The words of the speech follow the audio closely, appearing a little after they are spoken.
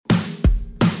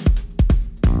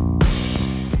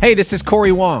Hey, this is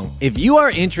Corey Wong. If you are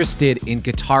interested in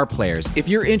guitar players, if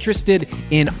you're interested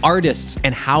in artists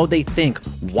and how they think,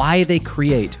 why they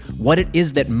create, what it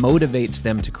is that motivates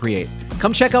them to create,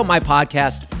 come check out my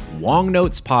podcast, Wong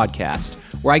Notes Podcast,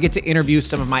 where I get to interview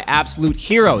some of my absolute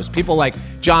heroes, people like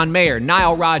John Mayer,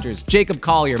 Nile Rodgers, Jacob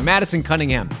Collier, Madison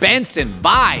Cunningham, Benson,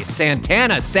 Vi,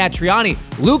 Santana, Satriani,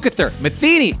 Lukather,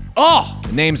 Matheny. Oh,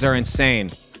 the names are insane.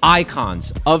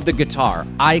 Icons of the guitar,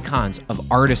 icons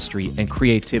of artistry and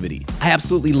creativity. I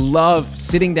absolutely love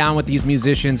sitting down with these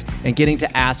musicians and getting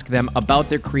to ask them about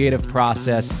their creative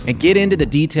process and get into the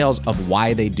details of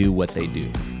why they do what they do.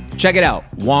 Check it out,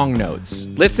 Wong Notes.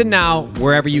 Listen now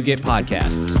wherever you get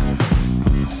podcasts.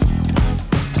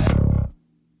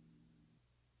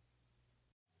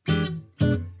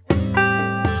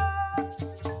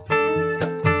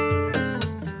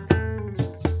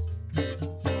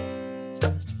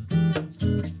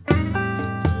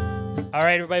 All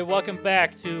right, everybody, welcome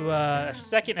back to our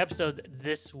second episode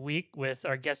this week with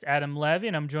our guest Adam Levy,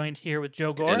 and I'm joined here with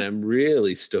Joe Gore. And I'm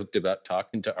really stoked about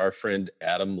talking to our friend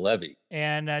Adam Levy.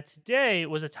 And today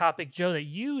was a topic, Joe, that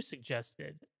you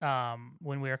suggested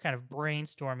when we were kind of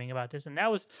brainstorming about this, and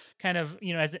that was kind of,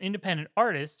 as an independent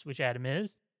artist, which Adam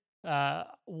is,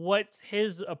 what's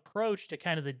his approach to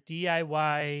kind of the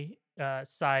DIY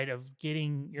side of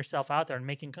getting yourself out there and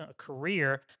making a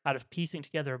career out of piecing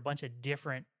together a bunch of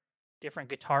different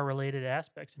guitar-related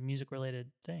aspects and music-related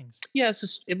things. Yeah,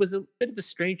 it was a bit of a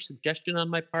strange suggestion on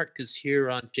my part, because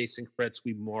here on Chasing Frets,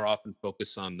 we more often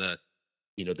focus on the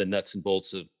nuts and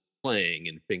bolts of playing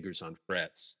and fingers on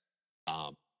frets.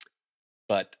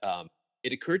 But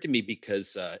it occurred to me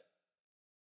because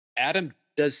Adam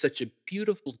does such a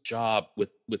beautiful job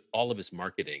with all of his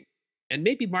marketing. And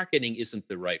maybe marketing isn't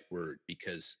the right word,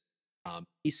 because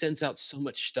he sends out so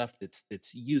much stuff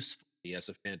that's useful. He has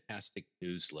a fantastic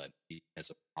newsletter. He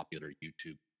has a popular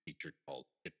YouTube feature called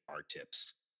Guitar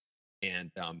Tips.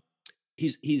 And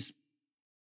he's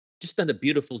just done a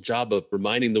beautiful job of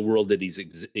reminding the world that he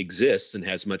exists and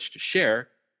has much to share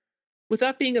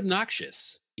without being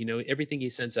obnoxious. Everything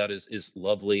he sends out is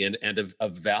lovely and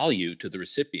of value to the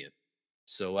recipient.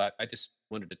 So I just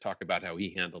wanted to talk about how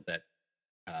he handled that,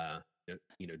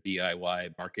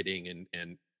 DIY marketing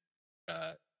and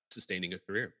sustaining a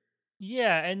career.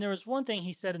 Yeah, and there was one thing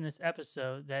he said in this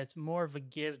episode that's more of a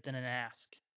give than an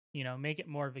ask. Make it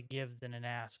more of a give than an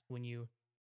ask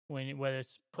whether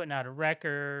it's putting out a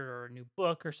record or a new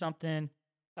book or something.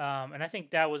 And I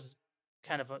think that was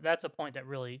that's a point that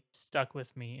really stuck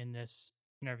with me in this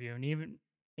interview. And even,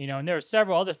 and there were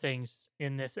several other things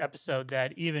in this episode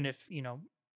that even if,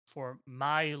 for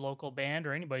my local band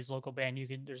or anybody's local band,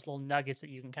 there's little nuggets that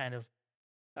you can kind of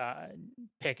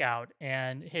pick out.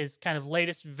 And his kind of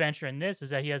latest venture in this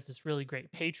is that he has this really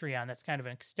great Patreon that's kind of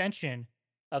an extension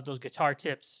of those guitar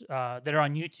tips that are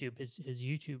on YouTube, his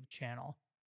YouTube channel,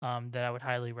 that I would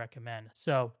highly recommend.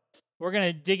 So we're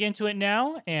going to dig into it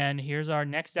now, and here's our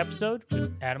next episode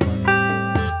with Adam Levy.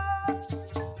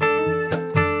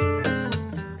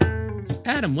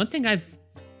 Adam, one thing I've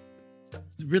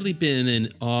really been in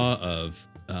awe of,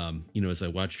 as I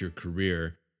watch your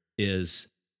career, is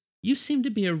you seem to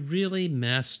be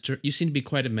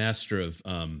quite a master of,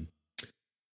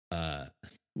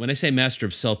 when I say master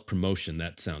of self-promotion,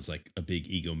 that sounds like a big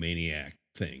egomaniac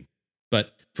thing.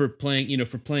 But for playing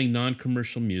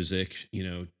non-commercial music,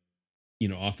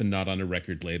 often not on a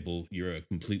record label, you're a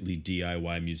completely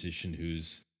DIY musician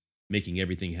who's making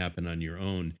everything happen on your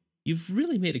own. You've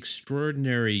really made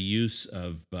extraordinary use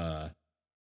of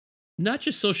not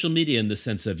just social media in the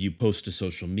sense of you post to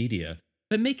social media,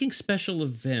 but making special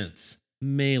events,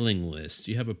 mailing lists.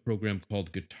 You have a program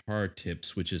called Guitar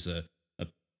Tips, which is a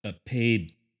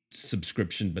paid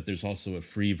subscription, but there's also a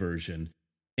free version.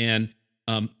 And,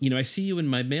 I see you in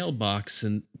my mailbox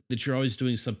and that you're always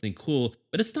doing something cool,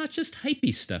 but it's not just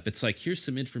hypey stuff. It's like, here's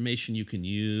some information you can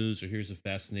use, or here's a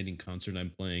fascinating concert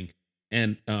I'm playing.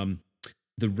 And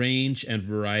the range and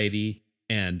variety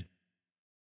and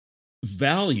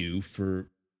value for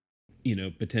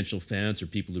potential fans or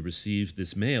people who receive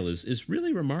this mail is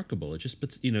really remarkable. It just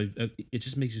puts, it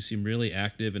just makes you seem really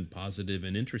active and positive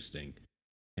and interesting.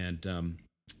 And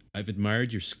I've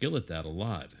admired your skill at that a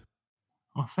lot.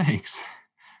 Oh, thanks.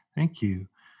 Thank you.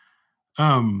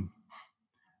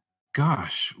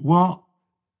 Gosh, well,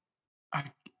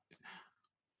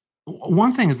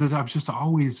 one thing is that I've just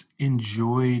always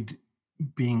enjoyed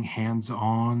being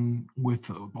hands-on with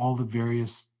all the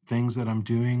various things that I'm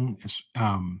doing.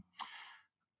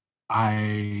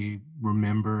 I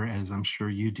remember, as I'm sure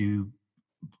you do,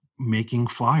 making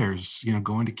flyers,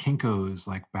 going to Kinko's,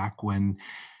 like back when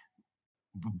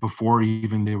before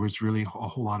even there was really a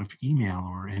whole lot of email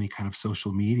or any kind of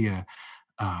social media,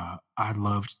 I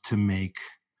loved to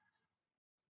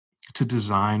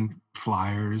design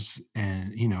flyers.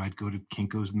 And I'd go to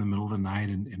Kinko's in the middle of the night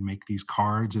and make these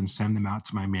cards and send them out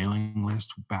to my mailing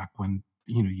list back when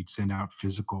you'd send out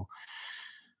physical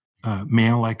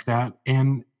mail like that.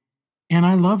 And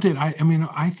I loved it. I mean,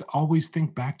 always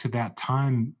think back to that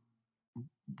time.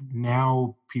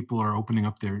 Now people are opening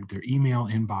up their email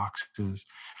inboxes,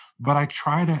 but I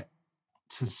try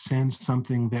to send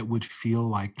something that would feel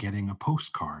like getting a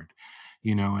postcard,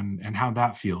 and how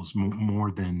that feels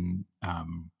more than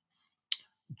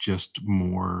just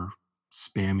more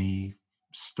spammy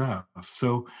stuff.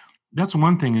 So that's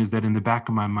one thing, is that in the back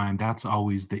of my mind, that's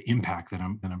always the impact that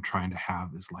I'm trying to have,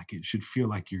 is like it should feel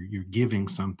like you're giving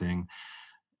something,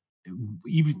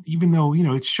 even though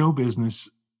it's show business.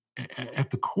 At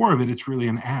the core of it, it's really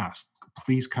an ask.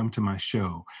 Please come to my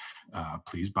show.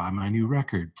 Please buy my new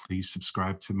record. Please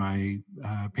subscribe to my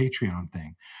Patreon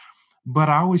thing. But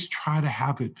I always try to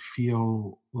have it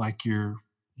feel like you're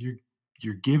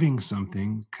you're giving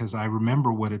something, because I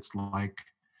remember what it's like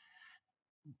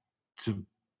to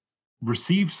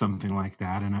receive something like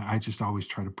that, and I just always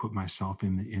try to put myself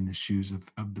in the shoes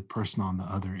of the person on the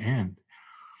other end.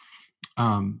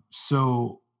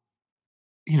 So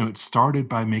it started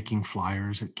by making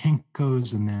flyers at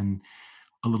Kinko's, and then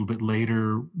a little bit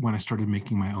later, when I started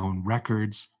making my own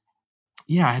records,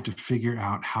 yeah, I had to figure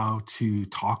out how to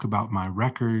talk about my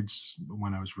records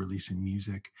when I was releasing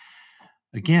music.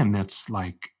 Again, that's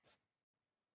like,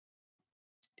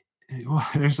 well,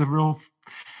 there's a real,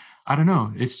 I don't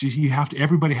know. It's just,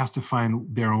 everybody has to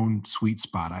find their own sweet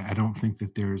spot. I don't think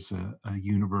that there's a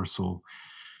universal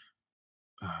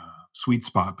sweet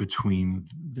spot between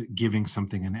giving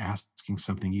something and asking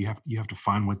something. You have to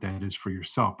find what that is for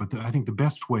yourself. But I think the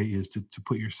best way is to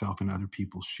put yourself in other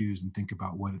people's shoes and think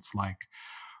about what it's like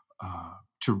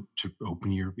to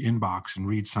open your inbox and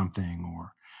read something,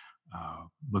 or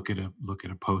look at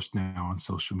a post now on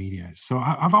social media. So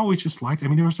I've always just liked. I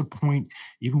mean, there was a point,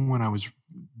 even when I was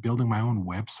building my own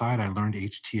website, I learned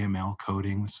HTML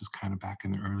coding. This was kind of back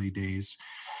in the early days.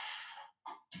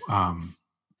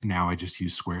 Now I just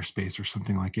use Squarespace or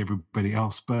something like everybody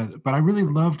else. But I really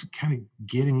loved kind of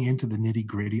getting into the nitty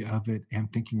gritty of it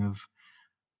and thinking of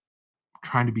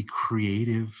trying to be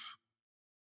creative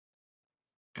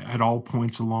at all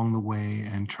points along the way,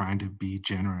 and trying to be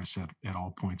generous at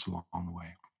all points along the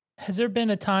way. Has there been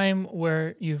a time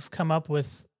where you've come up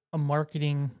with a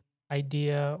marketing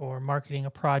idea or marketing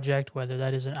a project, whether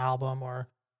that is an album or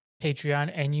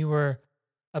Patreon, and you were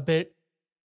a bit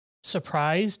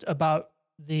surprised about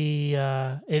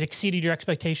it exceeded your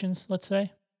expectations, let's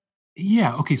say?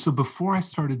 Yeah. Okay. So before I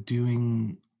started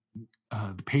doing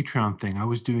the Patreon thing, I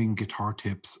was doing guitar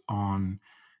tips on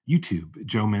YouTube.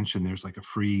 Joe mentioned there's like a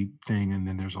free thing, and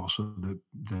then there's also the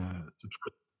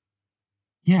subscription.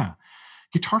 Yeah,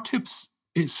 guitar tips.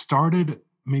 It started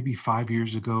maybe 5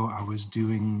 years ago. I was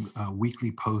doing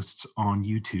weekly posts on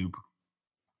YouTube.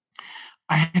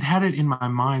 I had it in my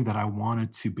mind that I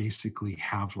wanted to basically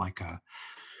have like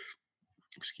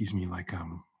excuse me, like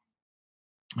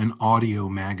an audio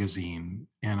magazine,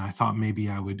 and I thought maybe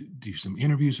I would do some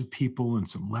interviews with people and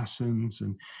some lessons.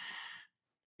 And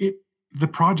it the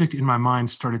project in my mind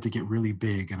started to get really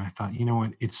big, and I thought, you know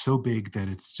what, it's so big that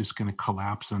it's just going to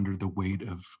collapse under the weight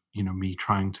of me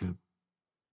trying to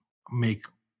make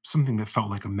something that felt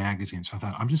like a magazine. So I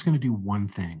thought, I'm just going to do one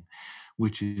thing,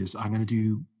 which is I'm going to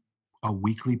do a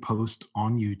weekly post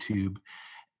on YouTube.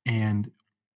 And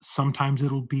sometimes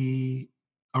it'll be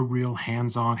a real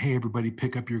hands-on, hey, everybody,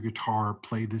 pick up your guitar,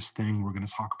 play this thing, we're going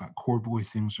to talk about chord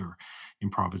voicings or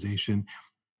improvisation.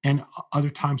 And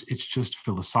other times it's just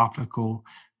philosophical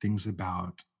things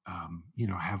about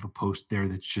have a post there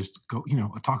that's just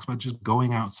it talks about just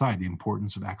going outside, the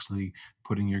importance of actually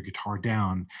putting your guitar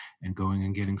down and going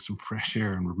and getting some fresh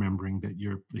air, and remembering that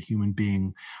you're the human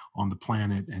being on the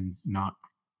planet and not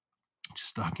just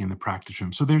stuck in the practice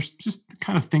room. So there's just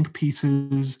kind of think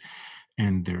pieces,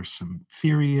 and there's some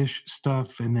theory-ish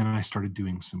stuff. And then I started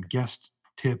doing some guest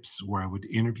tips where I would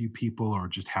interview people, or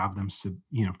just have them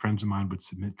friends of mine would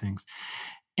submit things.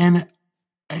 And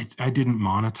I didn't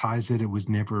monetize it. It was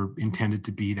never intended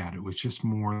to be that. It was just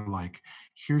more like,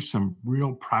 here's some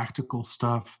real practical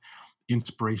stuff,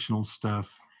 inspirational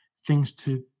stuff, things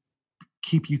to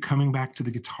keep you coming back to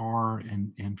the guitar,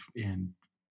 and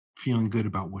feeling good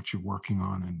about what you're working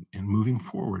on, and moving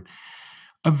forward.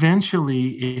 Eventually,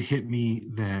 it hit me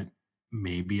that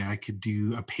maybe I could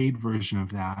do a paid version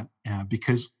of that,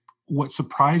 because what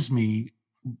surprised me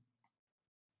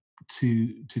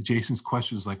to Jason's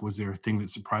questions, like, was there a thing that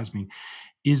surprised me?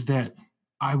 Is that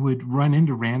I would run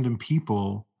into random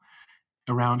people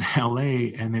around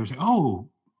LA and they would say, "Oh,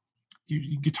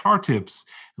 guitar tips,"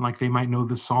 and like they might know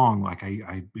the song. Like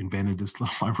I invented this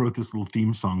little, I wrote this little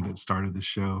theme song that started the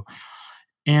show,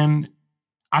 and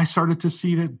I started to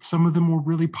see that some of them were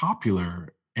really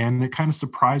popular. And it kind of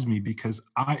surprised me because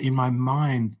in my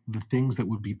mind, the things that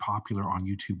would be popular on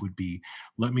YouTube would be,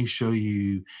 let me show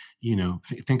you,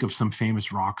 think of some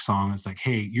famous rock song. It's like,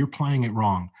 hey, you're playing it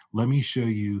wrong. Let me show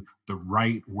you the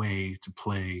right way to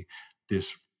play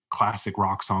this classic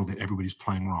rock song that everybody's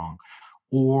playing wrong.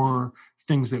 Or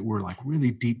things that were like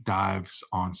really deep dives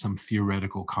on some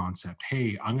theoretical concept.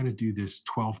 Hey, I'm going to do this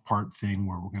 12-part thing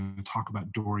where we're going to talk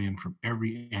about Dorian from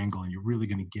every angle and you're really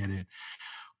going to get it.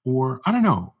 Or I don't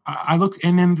know. I look,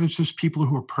 and then there's just people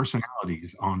who are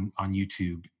personalities on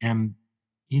YouTube. And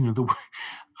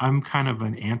I'm kind of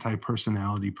an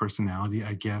personality,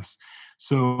 I guess.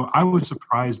 So I was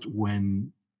surprised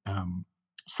when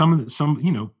some of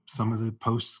the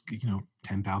posts,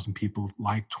 10,000 people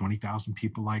like, 20,000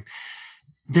 people like.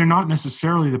 They're not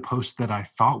necessarily the posts that I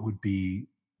thought would be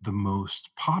the most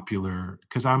popular,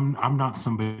 because I'm not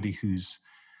somebody who's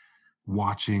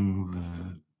watching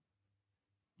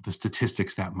the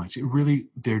statistics that much.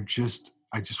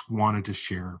 I just wanted to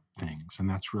share things, and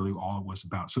that's really all it was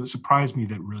about. So it surprised me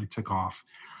that it really took off.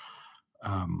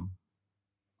 And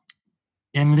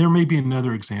there may be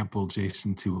another example,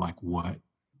 Jason, to like what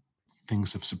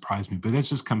things have surprised me, but it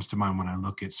just comes to mind when I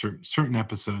look at certain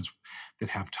episodes that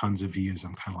have tons of views.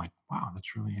 I'm kind of like, wow,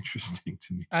 that's really interesting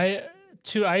to me. I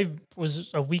was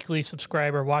a weekly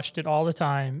subscriber, watched it all the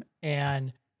time,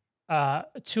 and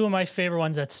two of my favorite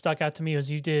ones that stuck out to me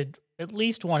was you did at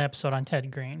least one episode on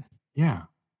Ted Green. Yeah.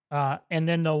 And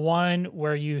then the one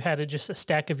where you had just a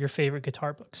stack of your favorite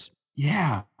guitar books.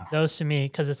 Yeah. Those to me,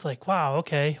 because it's like, wow,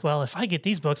 okay, well, if I get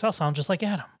these books, I'll sound just like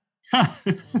Adam.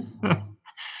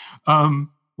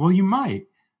 Well, you might.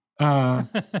 Yeah,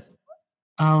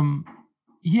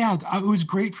 it was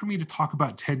great for me to talk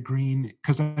about Ted Green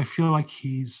because I feel like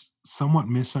he's somewhat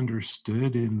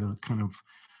misunderstood in the kind of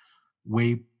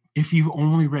way. If you've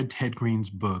only read Ted Green's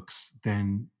books,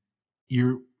 then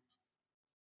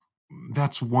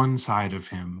that's one side of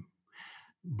him.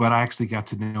 But I actually got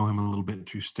to know him a little bit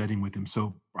through studying with him.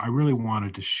 So I really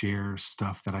wanted to share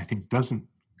stuff that I think doesn't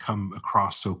come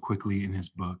across so quickly in his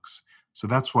books. So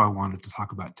that's why I wanted to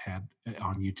talk about Ted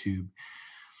on YouTube.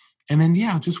 And then,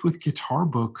 yeah, just with guitar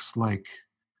books, like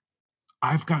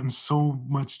I've gotten so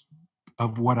much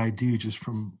of what I do just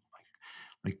from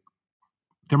like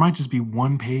there might just be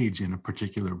one page in a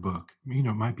particular book. It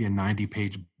might be a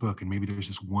 90-page book, and maybe there's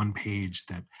just one page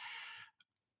that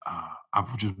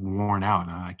I've just worn out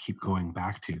and I keep going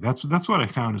back to. That's what I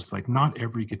found is like not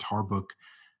every guitar book.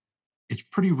 It's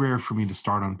pretty rare for me to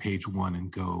start on page one and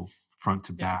go front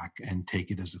to back and take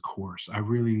it as a course. I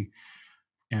really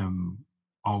am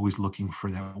always looking for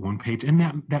that one page,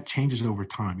 and that changes over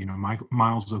time.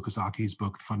 Miles Okazaki's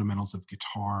book, The Fundamentals of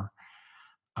Guitar.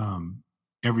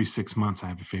 Every 6 months, I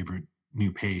have a favorite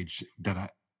new page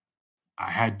that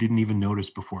I didn't even notice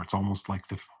before. It's almost like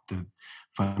the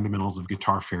Fundamentals of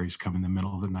Guitar fairies come in the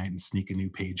middle of the night and sneak a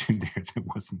new page in there that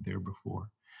wasn't there before.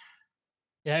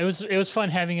 Yeah, it was fun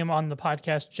having him on the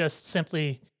podcast, just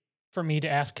simply for me to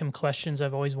ask him questions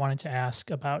I've always wanted to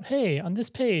ask about. Hey, on this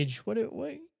page, what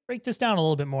break this down a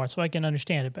little bit more so I can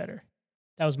understand it better.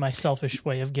 That was my selfish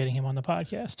way of getting him on the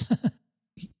podcast.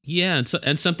 Yeah,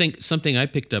 and something I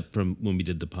picked up from when we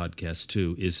did the podcast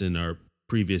too is in our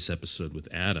previous episode with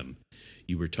Adam,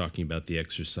 you were talking about the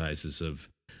exercises of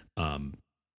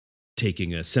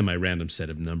taking a semi-random set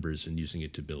of numbers and using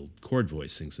it to build chord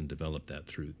voicings and develop that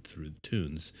through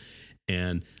tunes.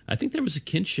 And I think there was a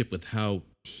kinship with how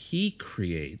he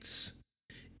creates.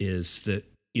 Is that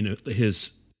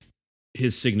his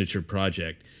signature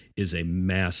project is a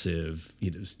massive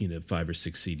 5 or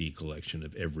 6 CD collection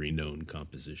of every known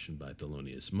composition by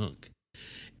Thelonious Monk.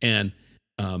 And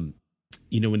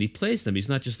when he plays them, he's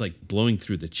not just like blowing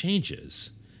through the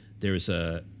changes. There's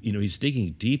he's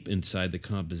digging deep inside the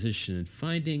composition and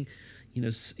finding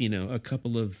a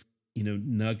couple of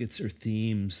nuggets or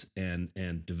themes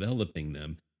and developing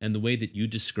them. And the way that you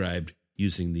described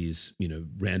using these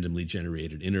randomly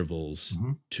generated intervals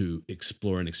to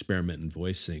explore and experiment in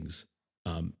voicings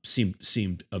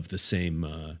seemed of the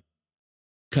same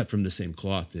cut from the same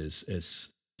cloth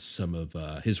as some of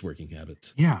his working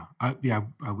habits. Yeah, I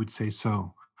would say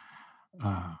so.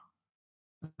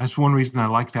 That's one reason I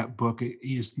like that book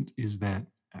is that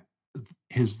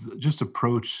his just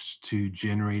approach to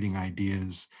generating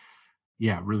ideas,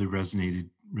 really resonated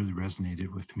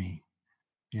with me.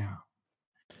 Yeah.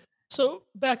 So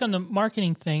back on the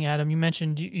marketing thing, Adam, you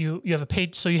mentioned you have a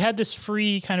paid. So you had this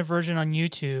free kind of version on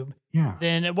YouTube. Yeah.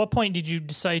 Then at what point did you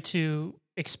decide to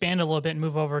expand a little bit and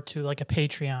move over to like a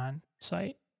Patreon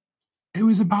site? It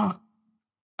was about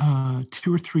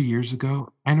 2 or 3 years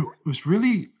ago, and it was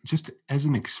really just as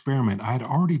an experiment. I had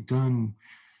already done,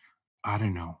 I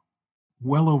don't know,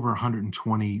 well over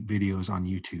 120 videos on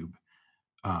YouTube.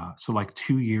 So like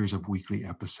 2 years of weekly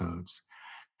episodes.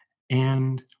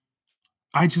 And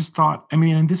I just thought, I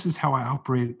mean, and this is how I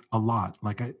operate a lot.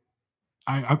 Like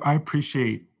I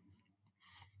appreciate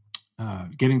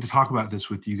getting to talk about this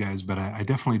with you guys, but I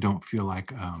definitely don't feel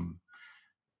like I'm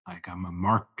a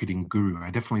marketing guru.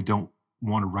 I definitely don't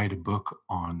want to write a book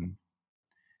on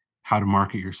how to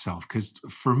market yourself, because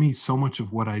for me, so much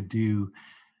of what I do,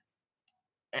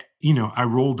 I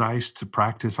roll dice to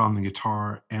practice on the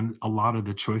guitar, and a lot of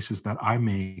the choices that I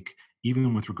make,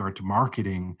 even with regard to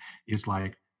marketing, is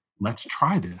like, let's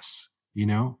try this.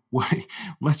 What?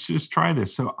 Let's just try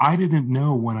this. So I didn't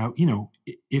know when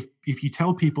if you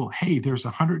tell people, hey, there's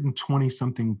 120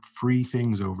 something free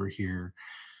things over here,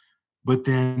 but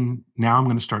then now I'm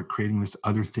going to start creating this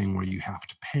other thing where you have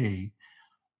to pay.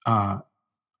 Uh,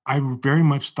 I very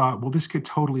much thought, well, this could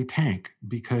totally tank,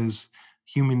 because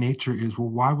human nature is, well,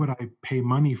 why would I pay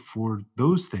money for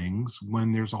those things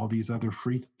when there's all these other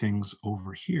free things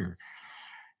over here?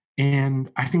 And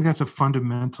I think that's a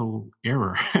fundamental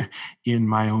error in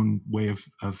my own way of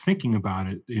thinking about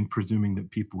it, in presuming that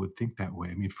people would think that way.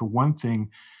 I mean, for one thing,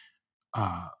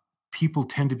 uh, people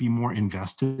tend to be more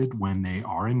invested when they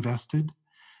are invested.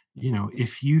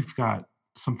 If you've got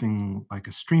something like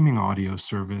a streaming audio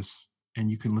service and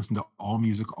you can listen to all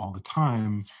music all the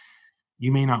time,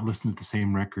 you may not listen to the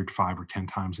same record 5 or 10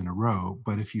 times in a row.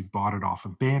 But if you've bought it off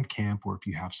of Bandcamp, or if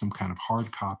you have some kind of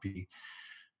hard copy,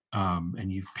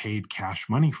 and you've paid cash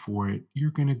money for it,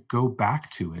 you're going to go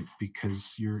back to it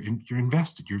because you're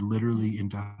invested. You're literally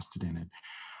invested in it.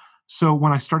 So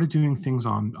when I started doing things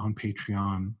on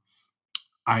Patreon,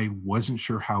 I wasn't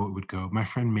sure how it would go. My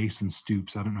friend Mason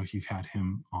Stoops, I don't know if you've had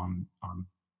him on.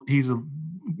 He's an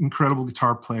incredible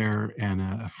guitar player and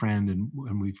a friend,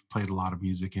 and we've played a lot of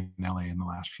music in LA in the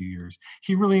last few years.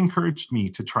 He really encouraged me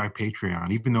to try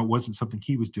Patreon, even though it wasn't something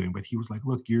he was doing. But he was like,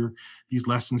 "Look, these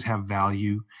lessons have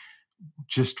value.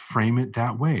 Just frame it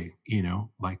that way.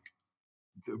 Like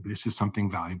this is something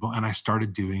valuable." And I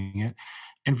started doing it,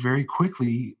 and very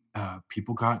quickly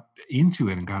people got into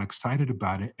it and got excited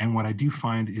about it. And what I do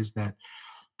find is that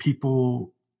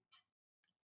people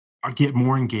get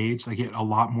more engaged. I get a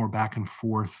lot more back and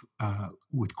forth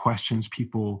with questions.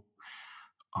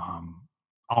 Um,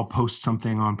 I'll post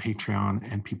something on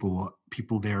Patreon, and people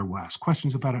there will ask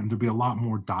questions about it, and there'll be a lot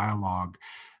more dialogue.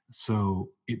 So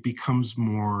it becomes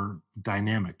more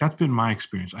dynamic. That's been my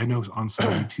experience. I know on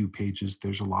some YouTube pages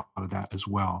there's a lot of that as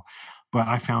well, but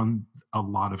I found a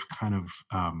lot of kind of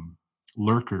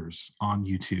lurkers on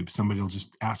YouTube.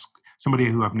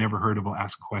 Somebody who I've never heard of will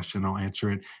ask a question, I'll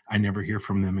answer it. I never hear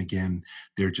from them again.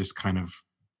 They're just kind of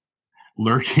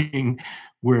lurking.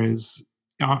 Whereas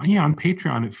on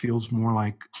Patreon, it feels more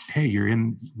like, hey,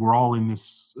 we're all in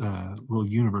this little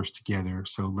universe together.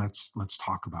 So let's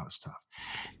talk about stuff.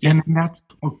 Yeah. And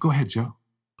go ahead, Joe.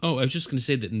 Oh, I was just going to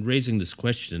say that in raising this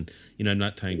question, I'm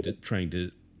not trying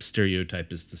to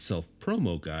stereotype as the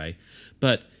self-promo guy,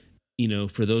 but,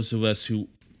 for those of us who,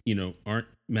 aren't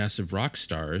massive rock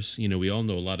stars, we all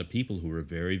know a lot of people who are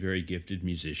very, very gifted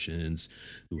musicians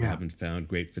who haven't found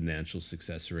great financial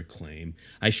success or acclaim.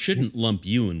 I shouldn't lump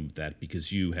you in with that,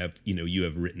 because you have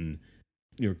written,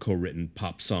 co-written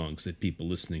pop songs that people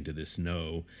listening to this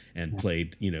know, and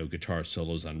played, guitar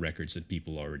solos on records that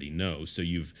people already know. So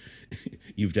you've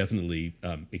definitely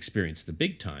experienced the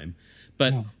big time.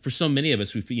 But for so many of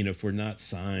us, if we're not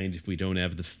signed, if we don't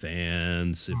have the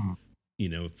fans,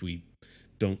 if we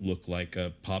don't look like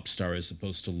a pop star is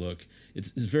supposed to look, it's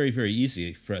very, very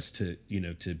easy for us to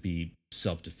be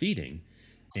self-defeating.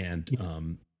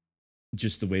 And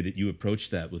just the way that you approach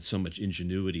that with so much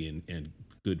ingenuity and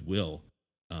goodwill,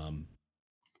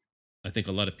 I think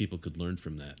a lot of people could learn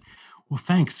from that. Well,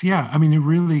 thanks. Yeah, I mean, it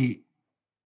really.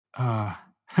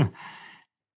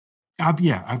 I've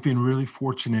been really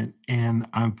fortunate, and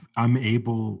I'm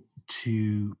able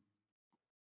to,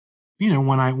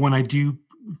 when I do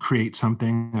create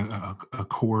something, a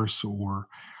course, or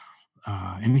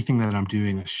anything that I'm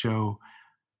doing, a show,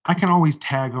 I can always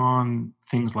tag on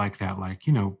things like that. Like,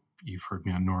 you've heard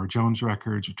me on Nora Jones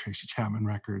records or Tracy Chapman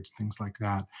records, things like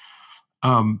that.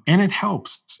 And it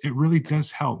helps. It really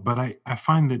does help. But I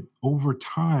find that over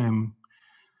time,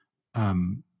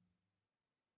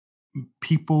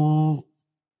 people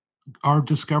are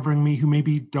discovering me who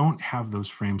maybe don't have those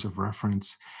frames of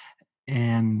reference.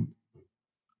 And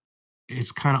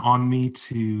it's kind of on me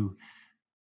to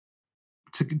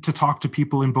talk to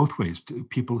people in both ways, to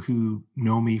people who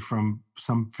know me from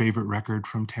some favorite record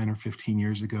from 10 or 15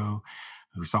 years ago,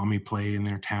 who saw me play in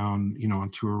their town, on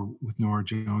tour with Nora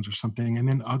Jones or something, and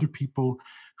then other people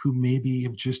who maybe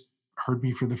have just heard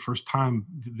me for the first time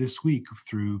this week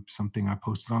through something I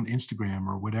posted on Instagram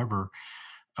or whatever.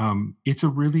 It's a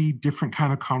really different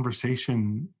kind of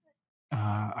conversation,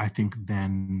 I think,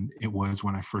 than it was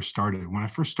when I first started. When I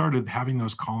first started, having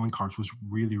those calling cards was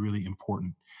really, really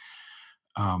important.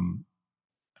 Um,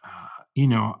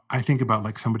 I think about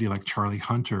like somebody like Charlie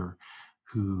Hunter,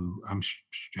 who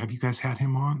have you guys had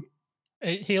him on?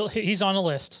 He's on a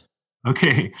list.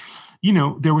 Okay.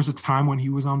 There was a time when he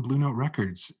was on Blue Note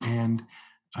Records, and,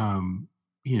 um,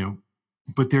 you know,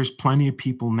 but there's plenty of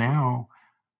people now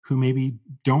who maybe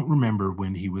don't remember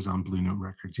when he was on Blue Note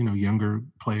Records, younger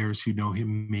players who know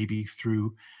him maybe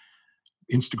through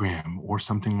Instagram or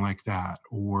something like that.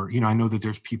 Or, I know that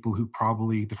there's people who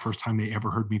probably the first time they ever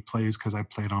heard me play is because I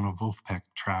played on a Wolfpack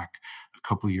track a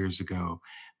couple of years ago.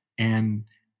 And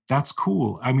that's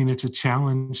cool. I mean, it's a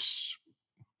challenge,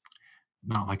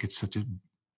 not like it's such a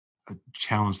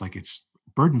challenge like it's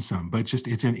burdensome, but just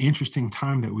it's an interesting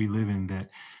time that we live in, that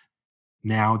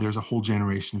now there's a whole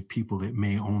generation of people that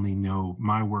may only know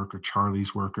my work or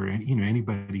Charlie's work or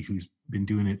anybody who's been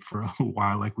doing it for a little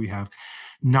while like we have,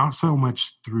 not so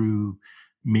much through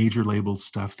major label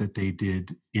stuff that they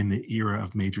did in the era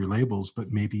of major labels,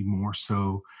 but maybe more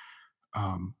so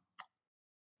um,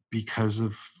 because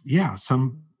of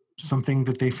something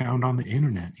that they found on the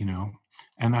internet,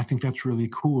 and I think that's really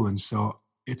cool. And so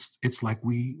it's like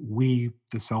we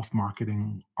the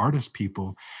self-marketing artist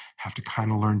people have to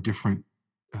kind of learn different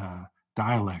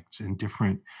dialects and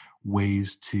different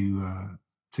ways to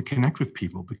connect with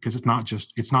people, because it's not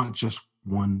just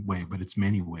one way, but it's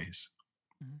many ways.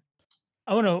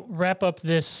 I want to wrap up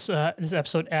this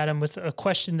episode, Adam, with a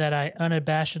question that I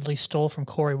unabashedly stole from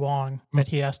Corey Wong that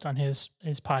he asked on his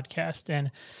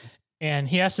podcast, and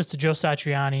he asked this to Joe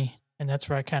Satriani, and that's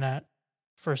where I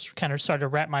first started to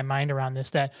wrap my mind around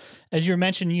this. That, as you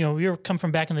mentioned, we were come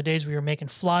from back in the days we were making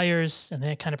flyers, and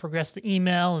then it kind of progressed to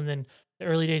email, and then the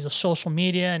early days of social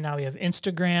media, and now we have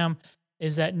Instagram.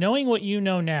 Is that, knowing what you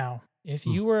know now, if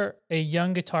you were a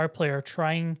young guitar player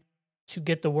trying to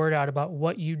get the word out about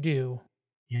what you do,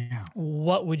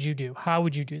 what would you do? How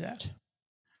would you do that?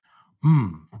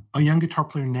 A young guitar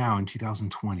player now in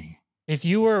 2020. If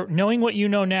you were, knowing what you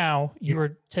know now, you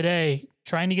were today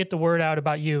trying to get the word out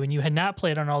about you, and you had not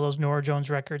played on all those Nora Jones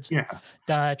records,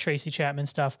 Tracy Chapman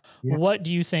stuff. What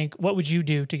do you think? What would you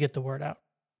do to get the word out?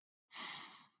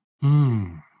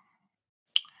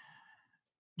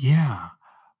 Yeah.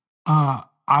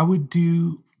 I would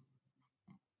do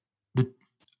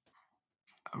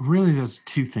really there's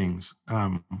two things.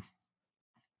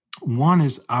 One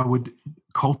is I would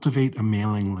cultivate a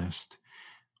mailing list,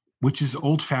 which is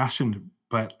old fashioned,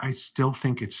 but I still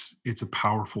think it's a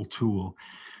powerful tool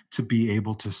to be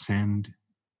able to send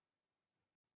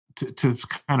to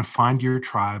kind of find your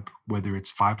tribe, whether it's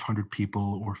 500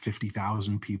 people or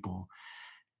 50,000 people,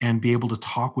 and be able to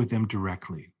talk with them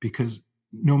directly. Because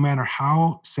no matter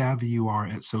how savvy you are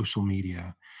at social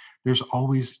media, there's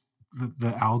always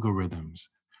the algorithms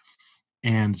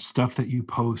and stuff that you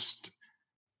post.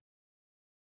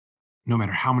 No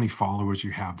matter how many followers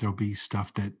you have, there'll be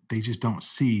stuff that they just don't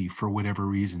see for whatever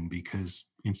reason, because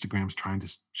Instagram's trying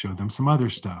to show them some other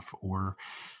stuff or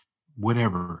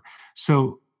whatever.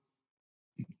 So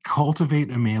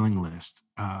cultivate a mailing list.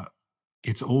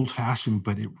 It's old fashioned,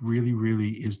 but it really,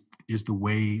 really is the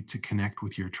way to connect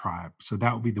with your tribe. So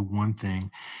that would be the one thing.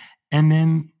 And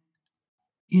then,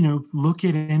 look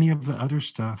at any of the other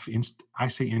stuff. I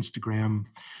say Instagram,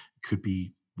 could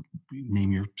be,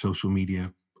 name your social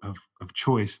media of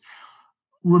choice.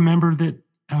 Remember that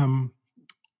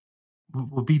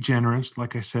we'll be generous,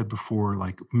 like I said before,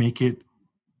 like make it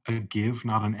a give,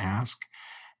 not an ask,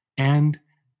 and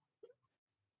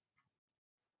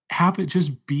have it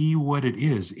just be what it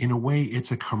is. In a way,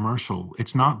 it's a commercial.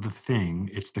 It's not the thing,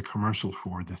 it's the commercial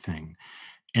for the thing.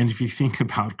 And if you think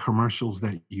about commercials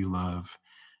that you love,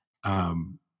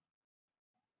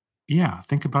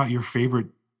 think about your favorite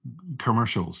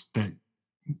commercials that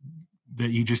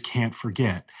you just can't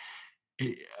forget.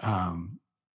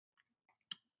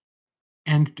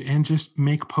 And just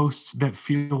make posts that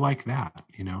feel like that.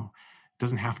 It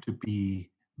doesn't have to be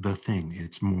the thing.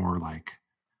 It's more like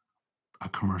a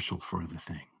commercial for the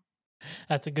thing.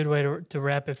 That's a good way to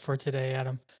wrap it for today,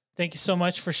 Adam. Thank you so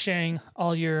much for sharing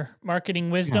all your marketing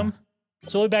wisdom.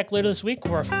 So we'll be back later this week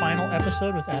for our final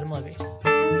episode with Adam Levy.